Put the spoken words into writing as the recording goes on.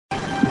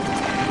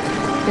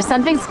There's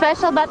something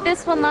special about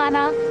this one,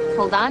 Lana.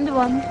 Hold on to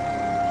him.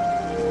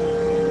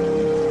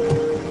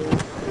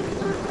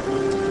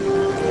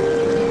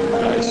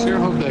 I sure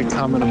hope that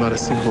comment about a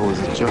symbol was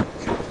a joke.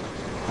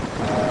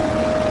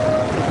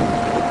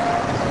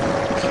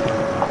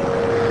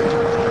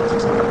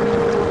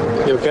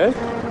 You okay?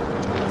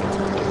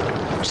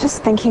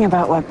 Just thinking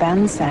about what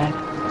Ben said.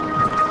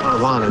 Oh,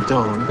 Lana,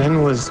 don't.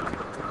 Ben was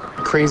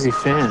a crazy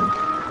fan.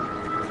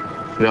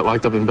 He got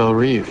locked up in Belle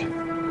Reve.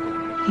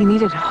 He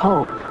needed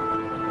hope.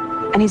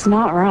 And he's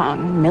not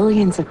wrong.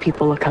 Millions of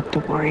people look up to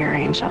Warrior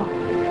Angel.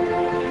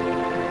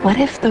 What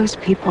if those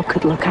people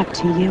could look up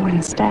to you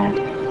instead?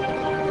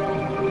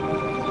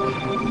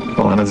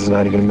 Well, Lana, there's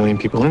not even 1 million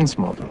people in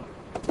Smallville.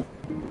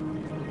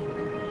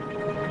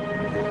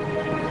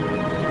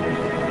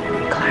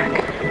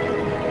 Clark,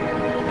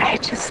 I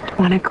just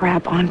want to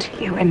grab onto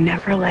you and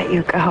never let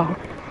you go.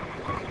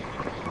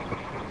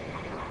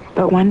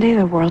 But one day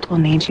the world will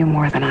need you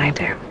more than I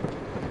do.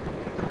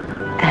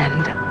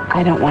 And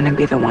I don't want to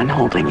be the one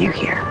holding you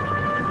here.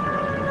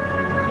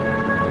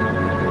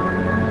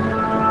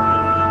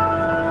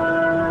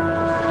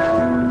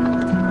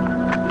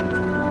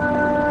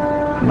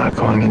 I'm not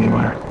going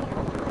anywhere.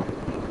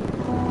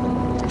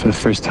 For the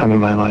first time in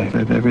my life, I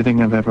have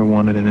everything I've ever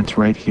wanted, and it's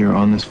right here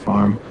on this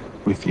farm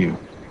with you.